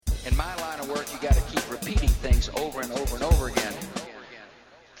In my line of work, you got to keep repeating things over and over and over again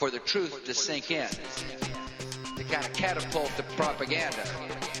for the truth to sink in, to kind of catapult the propaganda.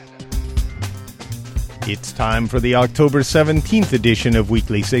 It's time for the October 17th edition of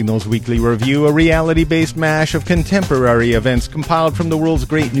Weekly Signals Weekly Review, a reality-based mash of contemporary events compiled from the world's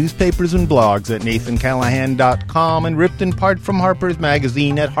great newspapers and blogs at nathancallahan.com and ripped in part from Harper's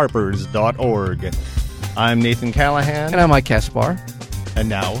Magazine at harpers.org. I'm Nathan Callahan. And I'm Mike Kaspar. And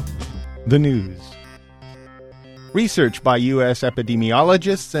now, the news. Research by U.S.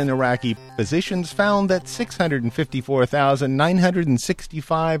 epidemiologists and Iraqi physicians found that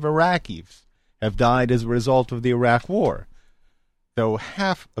 654,965 Iraqis have died as a result of the Iraq War, though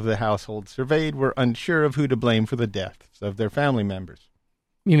half of the households surveyed were unsure of who to blame for the deaths of their family members.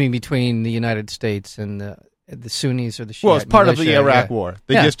 You mean between the United States and the Sunnis or the Shiite? Well, it's part militia, of the Iraq War.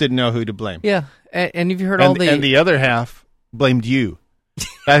 They just didn't know who to blame. Yeah, and you've heard And the other half blamed you.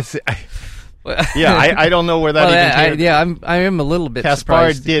 That's... I don't know where that even came. I am a little bit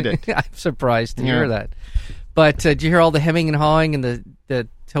Kaspar surprised. did it. I'm surprised to hear that. But did you hear all the hemming and hawing and the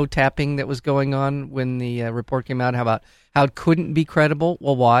toe tapping that was going on when the report came out how it couldn't be credible?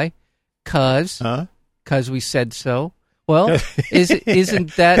 Well, why? Because we said so. Well,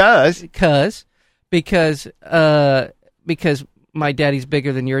 isn't that because my daddy's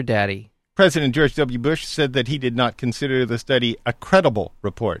bigger than your daddy? President George W. Bush said that he did not consider the study a credible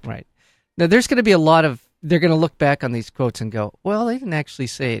report. Right. Now, there's going to be a lot of, they're going to look back on these quotes and go, well, they didn't actually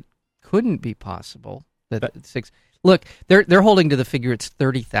say it couldn't be possible. Look, they're holding to the figure it's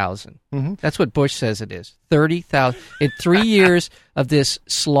 30,000. Mm-hmm. That's what Bush says it is. 30,000. In 3 years of this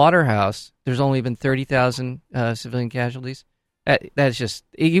slaughterhouse, there's only been 30,000 civilian casualties. That's just,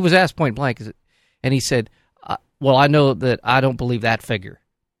 he was asked point blank, and he said, well, I know that I don't believe that figure.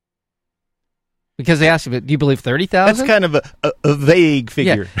 Because they asked him, do you believe 30,000? That's kind of a vague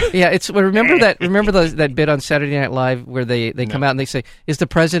figure. Yeah. It's remember that bit on Saturday Night Live where they come out and they say, is the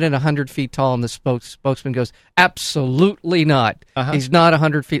president 100 feet tall? And the spokesman goes, absolutely not. Uh-huh. He's not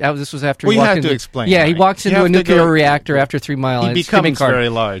 100 feet. This was after he walked into... You have to explain. Yeah, right? he walks into a nuclear reactor after 3 Mile. He becomes very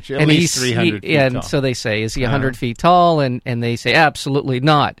large, at least 300 feet tall. And so they say, is he 100 feet tall? And they say, absolutely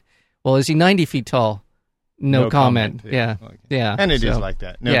not. Well, is he 90 feet tall? No comment. Yeah. Okay. Yeah. And it is like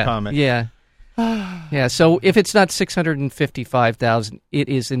that. No comment. Yeah. Yeah, so if it's not 655,000, it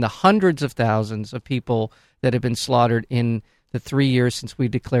is in the hundreds of thousands of people that have been slaughtered in the 3 years since we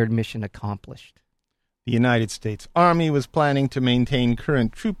declared mission accomplished. The United States Army was planning to maintain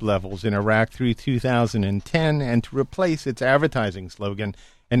current troop levels in Iraq through 2010 and to replace its advertising slogan,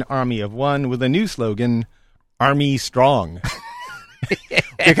 an Army of One, with a new slogan, Army Strong.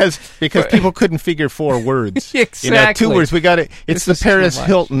 because people couldn't figure 4 words. Exactly. 2 words. We got it. It's the Paris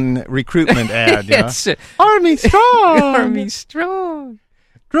Hilton recruitment ad. Army strong. Army strong.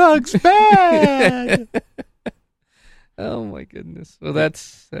 Drugs bad. Oh my goodness. Well,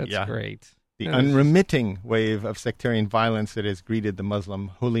 that's great. The unremitting wave of sectarian violence that has greeted the Muslim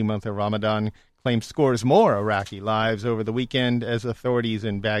holy month of Ramadan claimed scores more Iraqi lives over the weekend as authorities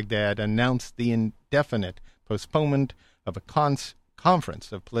in Baghdad announced the indefinite postponement of a conference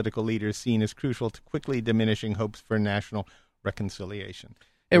of political leaders seen as crucial to quickly diminishing hopes for national reconciliation.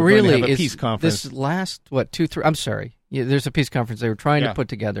 It really is. Peace conference. This last, 2, 3, I'm sorry. Yeah, there's a peace conference they were trying to put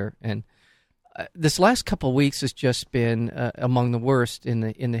together, and this last couple of weeks has just been among the worst in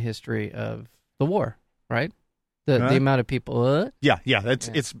the history of the war, right? The amount of people.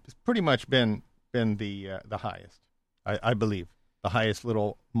 It's pretty much been the highest, I believe. The highest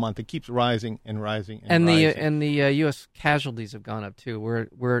little month. It keeps rising and rising and rising. The U.S. casualties have gone up too.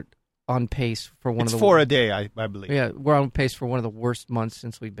 We're on pace for one of the 4 a day, I believe. Yeah, we're on pace for one of the worst months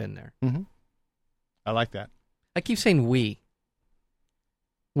since we've been there. Mm-hmm. I like that. I keep saying we.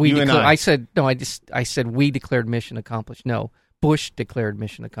 And I. I said we declared mission accomplished. No, Bush declared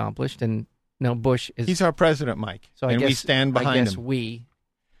mission accomplished, and no, Bush is. He's our president, Mike, we stand behind him. I guess we.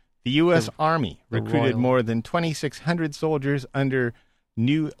 The U.S. Army recruited more than 2,600 soldiers under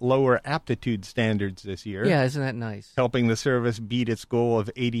new lower aptitude standards this year. Yeah, isn't that nice? Helping the service beat its goal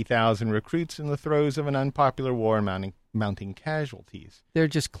of 80,000 recruits in the throes of an unpopular war and mounting casualties. They're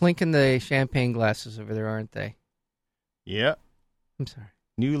just clinking the champagne glasses over there, aren't they? Yeah. I'm sorry.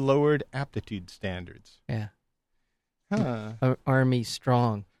 New lowered aptitude standards. Yeah. Army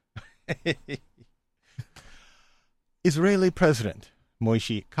strong. Israeli President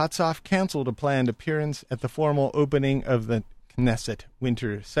Moshe Katsav canceled a planned appearance at the formal opening of the Knesset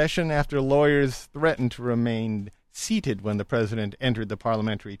winter session after lawyers threatened to remain seated when the president entered the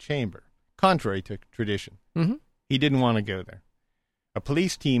parliamentary chamber, contrary to tradition. Mm-hmm. He didn't want to go there. A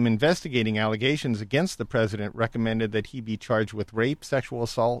police team investigating allegations against the president recommended that he be charged with rape, sexual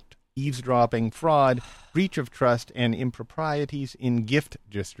assault, eavesdropping, fraud, breach of trust, and improprieties in gift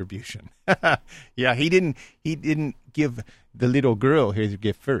distribution. Yeah, he didn't give the little girl his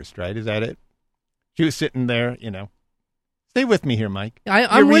gift first, right? Is that it? She was sitting there, Stay with me here, Mike.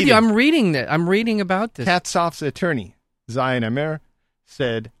 I'm with you. I'm reading that. I'm reading about this. Katsoff's attorney, Zion Amir,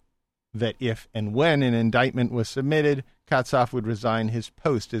 said that if and when an indictment was submitted, Katsoff would resign his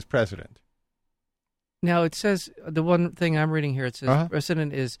post as president. Now, it says, the one thing I'm reading here, it says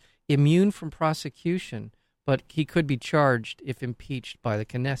president is immune from prosecution, but he could be charged if impeached by the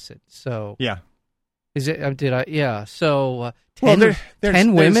Knesset. So, yeah. Is it, so 10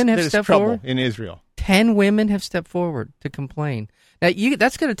 women have stepped trouble forward? In Israel. 10 women have stepped forward to complain. Now,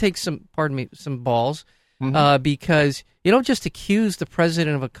 that's going to take some balls, because you don't just accuse the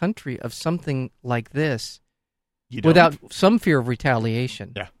president of a country of something like this without some fear of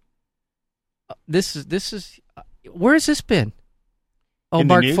retaliation. Yeah. This is where has this been? Oh, in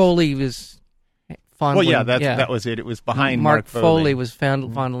Mark Foley was fondling. Well, that was it. It was behind Mark Foley was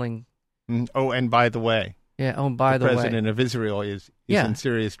fondling. Oh, and by the way. Yeah, the president of Israel is in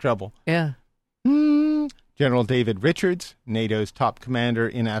serious trouble. Yeah. General David Richards, NATO's top commander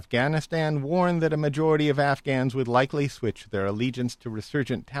in Afghanistan, warned that a majority of Afghans would likely switch their allegiance to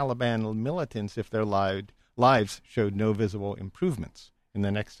resurgent Taliban militants if their lives showed no visible improvements in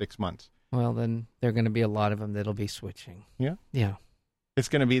the next 6 months. Well, then there are going to be a lot of them that'll be switching. Yeah? Yeah. It's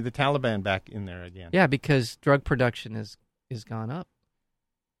going to be the Taliban back in there again. Yeah, because drug production has gone up.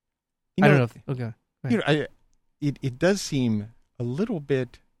 I don't know if... Okay. It does seem a little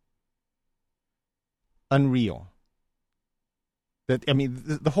bit unreal.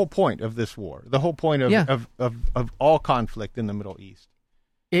 The whole point of this war, the whole point of all conflict in the Middle East,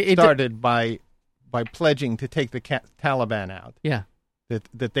 started by pledging to take the Taliban out. Yeah.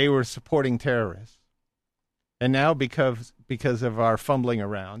 That they were supporting terrorists. And now because of our fumbling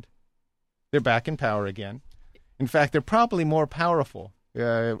around, they're back in power again. In fact, they're probably more powerful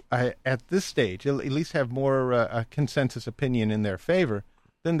at this stage, at least have more a consensus opinion in their favor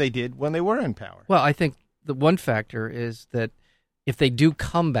than they did when they were in power. Well, I think the one factor is that if they do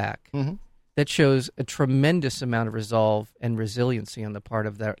come back, that shows a tremendous amount of resolve and resiliency on the part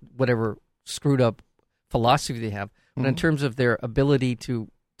of that whatever screwed up philosophy they have. But in terms of their ability to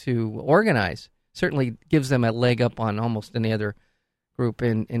organize, certainly gives them a leg up on almost any other group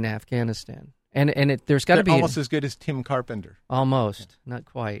in Afghanistan. There's got to be almost as good as Tim Carpenter. Almost, not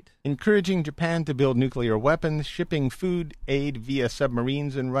quite. Encouraging Japan to build nuclear weapons, shipping food aid via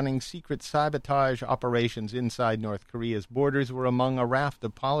submarines, and running secret sabotage operations inside North Korea's borders were among a raft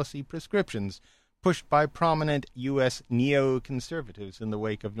of policy prescriptions pushed by prominent U.S. neoconservatives in the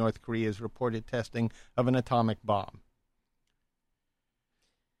wake of North Korea's reported testing of an atomic bomb.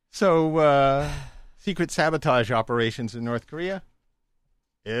 So, secret sabotage operations in North Korea?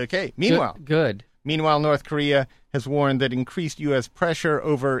 Okay. Meanwhile, North Korea has warned that increased U.S. pressure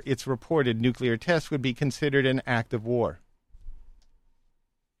over its reported nuclear tests would be considered an act of war.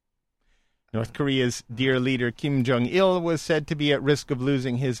 North Korea's dear leader Kim Jong-il was said to be at risk of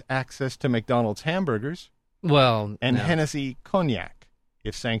losing his access to McDonald's hamburgers and Hennessy cognac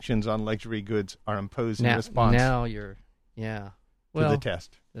if sanctions on luxury goods are imposed in response to the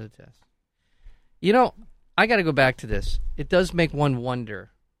test. I got to go back to this. It does make one wonder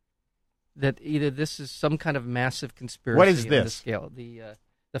that either this is some kind of massive conspiracy. What is this? On the scale.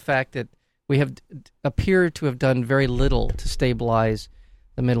 The fact that we have appear to have done very little to stabilize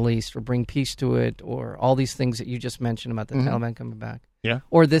the Middle East or bring peace to it, or all these things that you just mentioned about the Taliban coming back. Yeah.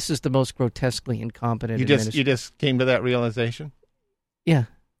 Or this is the most grotesquely incompetent. You just came to that realization? Yeah.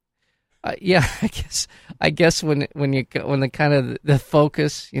 I guess when the kind of the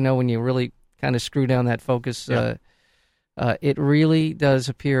focus, when you really kind of screw down that focus, it really does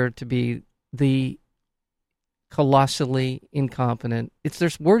appear to be the colossally incompetent.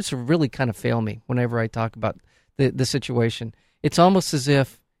 There's words that really kind of fail me whenever I talk about the situation. It's almost as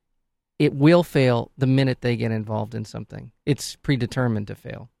if it will fail the minute they get involved in something. It's predetermined to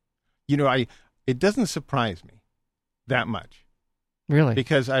fail. It doesn't surprise me that much. Really?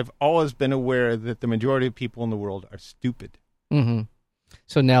 Because I've always been aware that the majority of people in the world are stupid. Mm-hmm.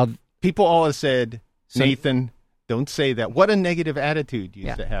 So now... People always said, Nathan, don't say that. What a negative attitude you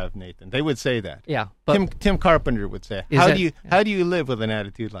used to have, Nathan. They would say that. Yeah. But Tim Carpenter would say, how do you live with an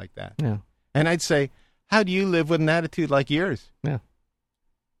attitude like that? Yeah. And I'd say, how do you live with an attitude like yours? Yeah.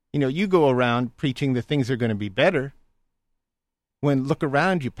 You go around preaching that things are going to be better. When look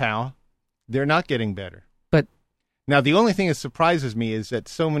around you, pal, they're not getting better. But now the only thing that surprises me is that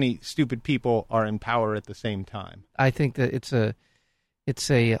so many stupid people are in power at the same time. I think that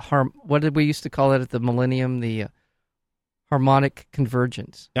It's a what did we used to call it at the millennium? The harmonic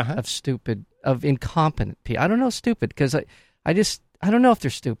convergence of incompetent people. I don't know stupid because I don't know if they're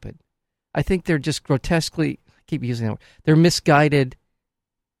stupid. I think they're just grotesquely, I keep using that word, they're misguided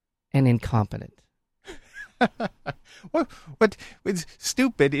and incompetent. What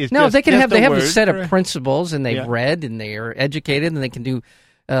stupid is no, just, they can just have they have a word set for of principles and they've read and they are educated and they can do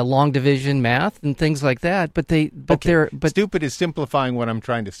long division math and things like that. But stupid is simplifying what I'm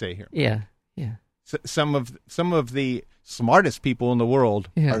trying to say here. Yeah. Some of the smartest people in the world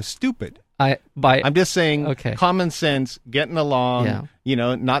are stupid. I'm just saying, common sense, getting along,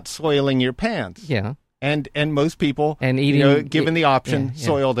 not soiling your pants. Yeah. And most people, and eating, given the option,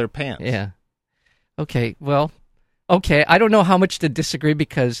 soil their pants. Yeah. Okay. Well, I don't know how much to disagree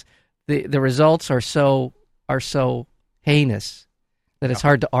because the results are so heinous that it's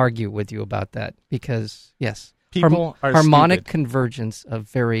hard to argue with you about that because people are harmonic stupid. Convergence of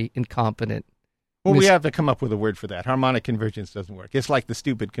very incompetent. Well, we have to come up with a word for that. Harmonic convergence doesn't work. It's like the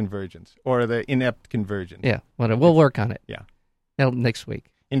stupid convergence or the inept convergence. Yeah, we'll work on it. Yeah, next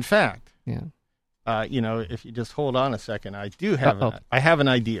week. In fact, if you just hold on a second, I do have I have an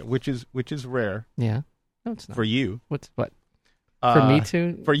idea, which is rare. Yeah, no, it's not for you. What? For me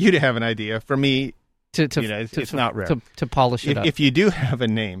to? For you to have an idea. For me, it's not rare to polish it up. If you do have a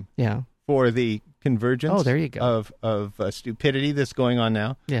name, for the convergence. There you go. of stupidity that's going on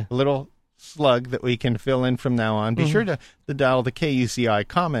now. Yeah, a little slug that we can fill in from now on. Be sure to dial the KUCI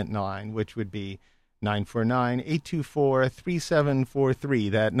comment line, which would be 949-824-3743.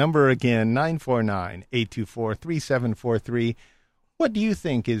 That number again, 949-824-3743. What do you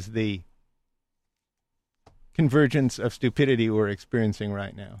think is the convergence of stupidity we're experiencing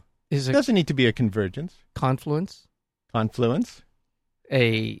right now? It doesn't need to be a convergence. Confluence? I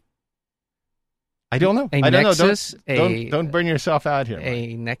don't know. I don't nexus, know. Don't burn yourself out here.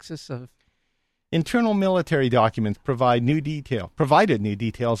 A nexus of... Internal military documents provided new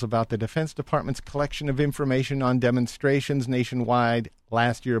details about the Defense Department's collection of information on demonstrations nationwide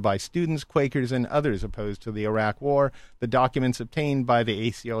last year by students, Quakers, and others opposed to the Iraq War. The documents obtained by the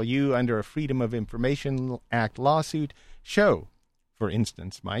ACLU under a Freedom of Information Act lawsuit show, for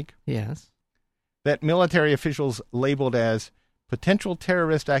instance, Mike, that military officials labeled as potential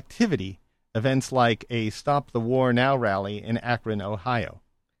terrorist activity events like a Stop the War Now rally in Akron, Ohio.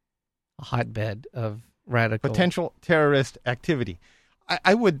 A hotbed of radical potential terrorist activity.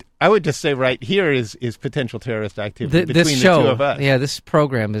 I would just say right here is potential terrorist activity between the two of us. Yeah, this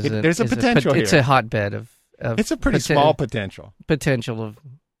program is there's a potential here. It's a hotbed of it's a pretty small potential of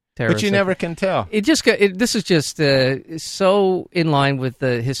terrorism. But you never can tell. This is just so in line with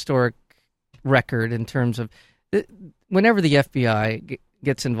the historic record in terms of whenever the FBI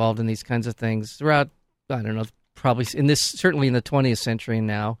gets involved in these kinds of things throughout, I don't know, probably certainly in the 20th century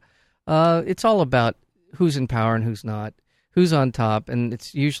now, it's all about who's in power and who's not, who's on top, and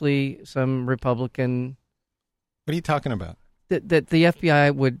it's usually some Republican. What are you talking about? That the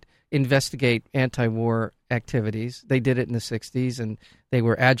FBI would investigate anti-war activities. They did it in the 60s, and they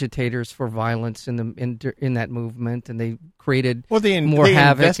were agitators for violence in that movement, and they created more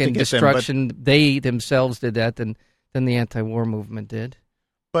havoc and destruction. They themselves did that than the anti-war movement did.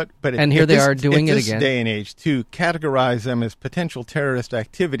 But and here they are doing it again. In this day and age, to categorize them as potential terrorist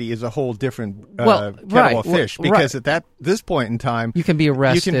activity is a whole different kettle of fish. Because at this point in time, you can be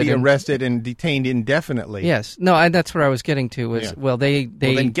arrested. And detained indefinitely. Yes, no, and that's what I was getting to.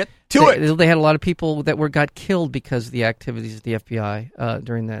 Then get to it. They had a lot of people that got killed because of the activities of the FBI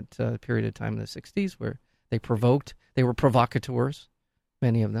during that period of time in the 60s, where they were provocateurs,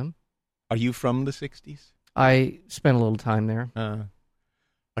 many of them. Are you from the 60s? I spent a little time there.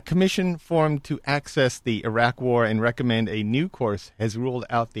 A commission formed to access the Iraq War and recommend a new course has ruled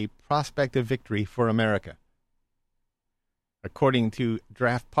out the prospect of victory for America. According to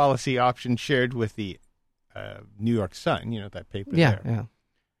draft policy options shared with the New York Sun, that paper there.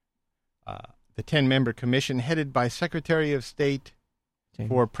 Yeah. The 10-member commission headed by Secretary of State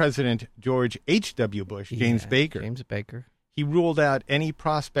for President George H.W. Bush, James Baker. He ruled out any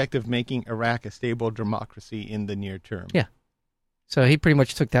prospect of making Iraq a stable democracy in the near term. Yeah. So he pretty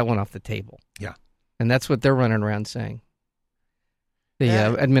much took that one off the table. Yeah. And that's what they're running around saying. The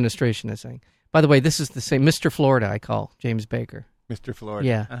administration is saying. By the way, this is the same Mr. Florida I call James Baker. Mr. Florida.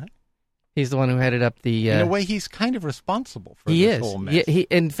 Yeah. Uh-huh. He's the one who headed up the... in a way, he's kind of responsible for this whole mess.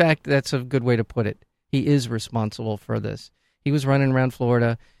 In fact, that's a good way to put it. He is responsible for this. He was running around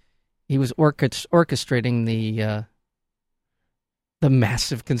Florida. He was orchestrating the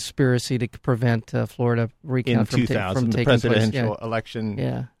massive conspiracy to prevent Florida recount in from 2000, the taking presidential place.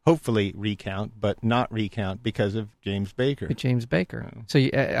 election, hopefully recount, but not recount because of James Baker. James Baker. So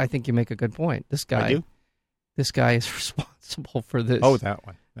I think you make a good point. This guy is responsible for this. Oh, that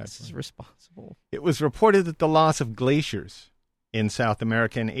one. This is responsible. It was reported that the loss of glaciers in South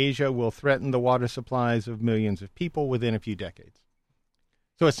America and Asia will threaten the water supplies of millions of people within a few decades.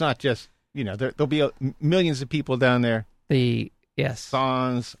 So it's not just, there'll be millions of people down there.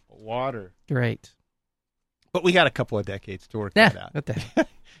 Sans water. Great. But we got a couple of decades to work that out. What the heck?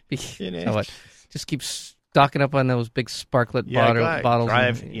 Just keep stocking up on those big sparklet bottles.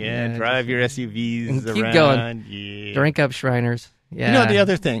 Drive your SUVs and around. Keep going. Yeah. Drink up, Shriners. Yeah. The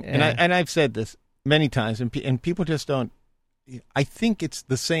other thing, and I've said this many times, and people just don't. I think it's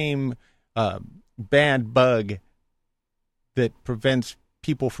the same bad bug that prevents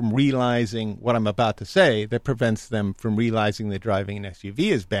people from realizing what I'm about to say, that prevents them from realizing that driving an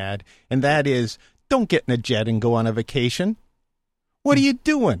SUV is bad, and that is, don't get in a jet and go on a vacation. What are you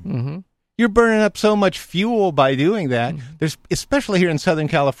doing? Mm-hmm. You're burning up so much fuel by doing that. Mm-hmm. There's, especially here in Southern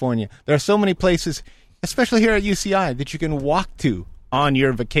California, there are so many places, especially here at UCI, that you can walk to on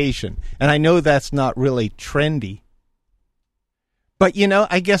your vacation. And I know that's not really trendy. But,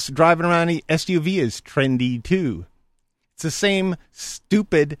 I guess driving around an SUV is trendy too. It's the same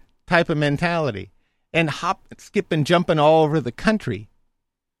stupid type of mentality. And hop, skip, and jumping all over the country.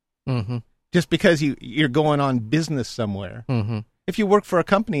 Mm-hmm. Just because you're going on business somewhere. Mm-hmm. If you work for a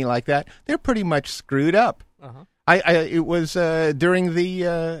company like that, they're pretty much screwed up. Uh-huh. It was during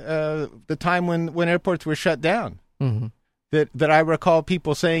the time when airports were shut down mm-hmm. that I recall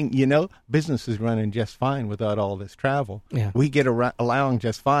people saying, business is running just fine without all this travel. Yeah. We get along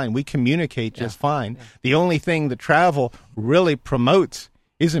just fine. We communicate just fine. Yeah. The only thing that travel really promotes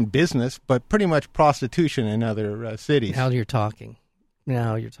isn't business, but pretty much prostitution in other cities. Now you're talking.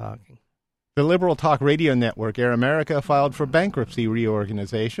 The liberal talk radio network, Air America, filed for bankruptcy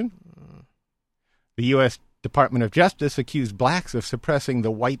reorganization. The U.S. Department of Justice accused blacks of suppressing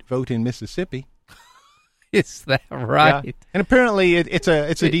the white vote in Mississippi. Is that right? Yeah. And apparently it's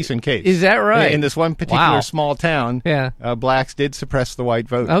a decent case. Is that right? In this one particular small town, blacks did suppress the white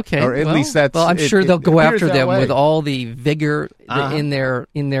vote. Okay. Or at least that's... Well, I'm sure they'll go after them with all the vigor in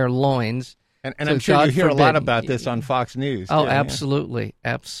their loins. And I'm sure you hear a lot about this on Fox News. Oh, absolutely.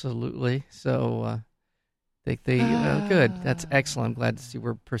 Absolutely. So good. That's excellent. I'm glad to see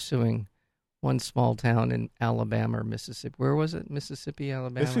we're pursuing one small town in Alabama or Mississippi. Where was it? Mississippi,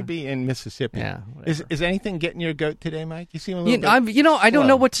 Alabama? This would be in Mississippi. Yeah. Is anything getting your goat today, Mike? You seem a little bit I don't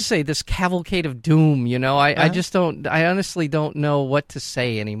know what to say. This cavalcade of doom, I just don't, I honestly don't know what to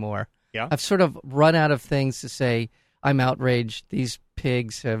say anymore. Yeah. I've sort of run out of things to say. I'm outraged. These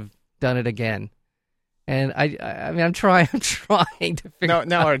pigs have done it again. And I'm trying to figure out.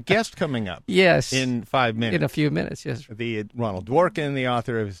 Now our guest coming up. Yes. In 5 minutes. In a few minutes, yes. The Ronald Dworkin, the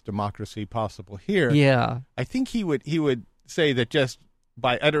author of Is Democracy Possible Here? Yeah. I think he would say that just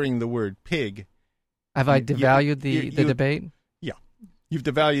by uttering the word pig. Have I devalued the debate? Yeah. You've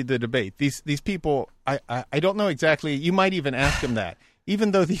devalued the debate. These people, I don't know exactly. You might even ask them that.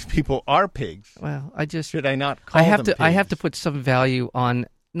 Even though these people are pigs. Well, should I not call them pigs? I have to put some value on,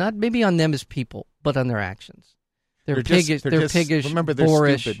 not maybe on them as people, but on their actions. They're piggish, remember, they're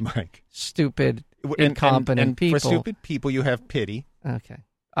boorish, stupid, Mike. Stupid, incompetent and people. For stupid people, you have pity. Okay.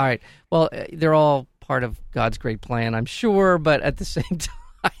 All right. Well, they're all part of God's great plan, I'm sure, but at the same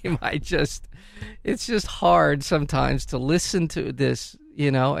time, it's just hard sometimes to listen to this,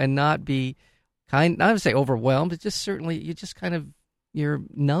 and not be not to say overwhelmed, but just certainly you're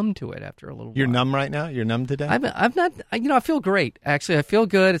numb to it after a little while. You're numb right now? You're numb today? I'm not. I feel great. Actually, I feel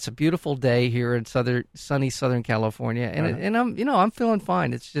good. It's a beautiful day here in sunny Southern California, and I'm feeling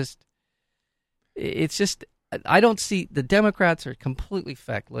fine. It's just I don't see the Democrats are completely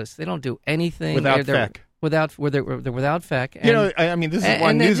feckless. They don't do anything without feck. They're without feck. And, this is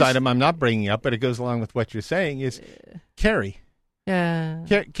one news item I'm not bringing up, but it goes along with what you're saying. Is Kerry? Yeah,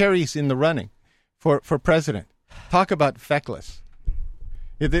 Kerry's in the running for president. Talk about feckless.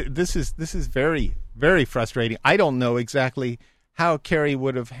 This is very, very frustrating. I don't know exactly how Kerry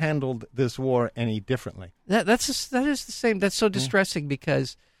would have handled this war any differently. That is the same. That's so distressing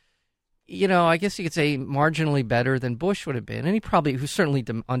because, I guess you could say marginally better than Bush would have been, and who's certainly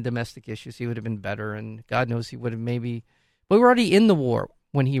on domestic issues, he would have been better, and God knows he would have maybe. But we were already in the war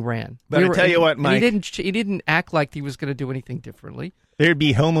when he ran. But I tell you what, Mike, he didn't act like he was going to do anything differently. There'd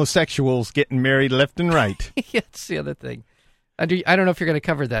be homosexuals getting married left and right. Yeah, that's the other thing. I don't know if you're going to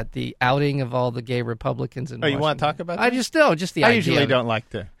cover that, the outing of all the gay Republicans in Washington. You want to talk about that? I just know, just the idea. I usually don't like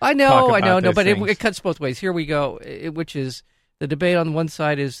to but it cuts both ways. Here we go, which is The debate on one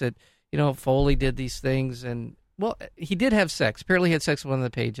side is that, Foley did these things and, well, he did have sex. Apparently he had sex with one of the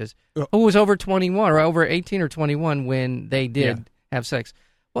pages who was over 21 or over 18 or 21 when they did have sex.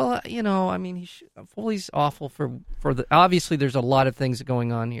 Well, Foley's awful for the, obviously there's a lot of things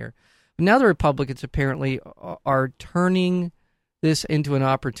going on here. Now the Republicans apparently are turning this into an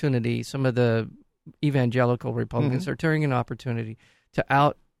opportunity. Some of the evangelical Republicans are turning an opportunity to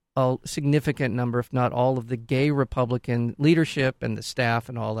out a significant number, if not all, of the gay Republican leadership and the staff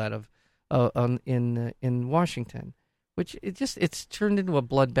and all that in Washington, which it's turned into a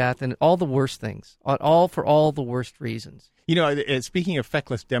bloodbath and all the worst things, for all the worst reasons. Speaking of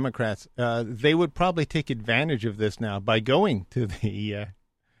feckless Democrats, they would probably take advantage of this now by going to the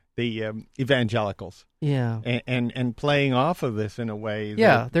evangelicals, and playing off of this in a way.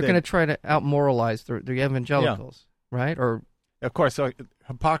 They're going to try to out-moralize the evangelicals, right? Or of course,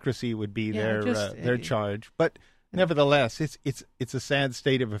 hypocrisy would be their charge, but nevertheless, it's a sad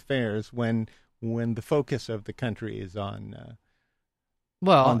state of affairs when the focus of the country is on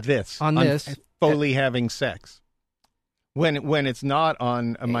this Foley having sex, when it's not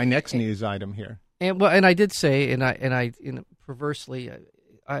on my next news item here. And I did say, and I perversely.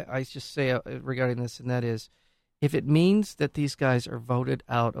 I just say regarding this, and that is, if it means that these guys are voted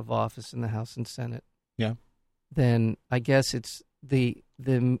out of office in the House and Senate, then I guess it's the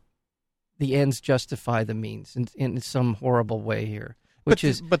ends justify the means in some horrible way here.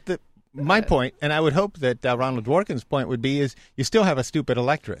 My point, and I would hope that Ronald Dworkin's point would be, is you still have a stupid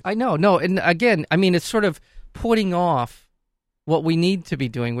electorate. I know, no, and again, it's sort of putting off what we need to be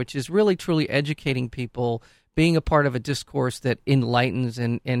doing, which is really truly educating people, being a part of a discourse that enlightens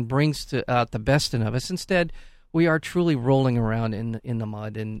and brings out the best in us. Instead, we are truly rolling around in the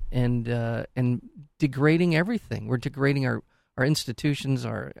mud and degrading everything. We're degrading our institutions,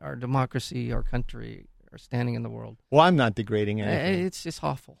 our democracy, our country, our standing in the world. Well, I'm not degrading anything. It's just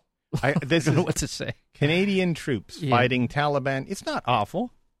awful. I don't know what to say. Canadian troops fighting Taliban. It's not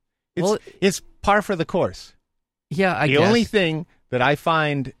awful. It's par for the course. Yeah, I guess. The only thing that I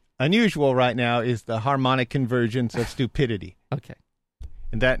find unusual right now is the harmonic convergence of stupidity. Okay.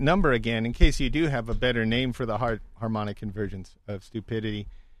 And that number, again, in case you do have a better name for the harmonic convergence of stupidity,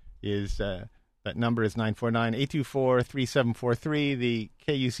 is that number is 949-824-3743, the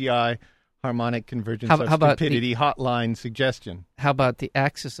KUCI harmonic convergence of stupidity hotline suggestion. How about the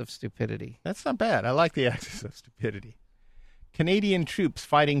axis of stupidity? That's not bad. I like the axis of stupidity. Canadian troops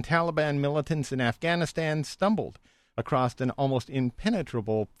fighting Taliban militants in Afghanistan stumbled across an almost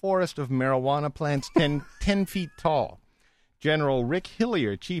impenetrable forest of marijuana plants 10 feet tall. General Rick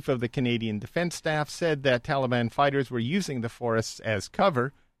Hillier, chief of the Canadian Defense Staff, said that Taliban fighters were using the forests as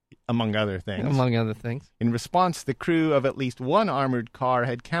cover, among other things. In response, the crew of at least one armored car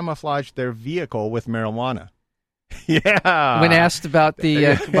had camouflaged their vehicle with marijuana. Yeah. When asked about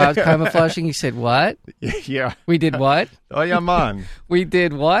about camouflaging, he said, "What? Yeah. We did what? Oh, yeah, man. We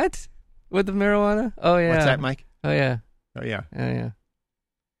did what with the marijuana? Oh, yeah. What's that, Mike? Oh, yeah. Oh, yeah. Oh, yeah.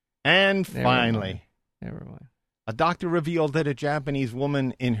 And finally, Never mind. A doctor revealed that a Japanese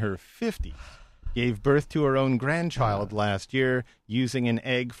woman in her 50s gave birth to her own grandchild last year using an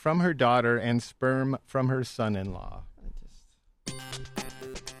egg from her daughter and sperm from her son-in-law.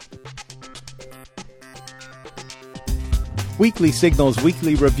 Weekly Signals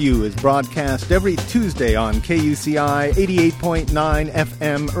Weekly Review is broadcast every Tuesday on KUCI 88.9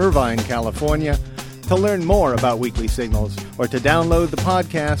 FM, Irvine, California. To learn more about Weekly Signals or to download the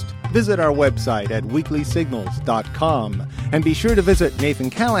podcast, visit our website at weeklysignals.com. And be sure to visit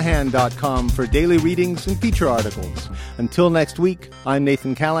nathancallahan.com for daily readings and feature articles. Until next week, I'm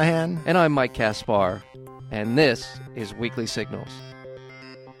Nathan Callahan. And I'm Mike Kaspar. And this is Weekly Signals.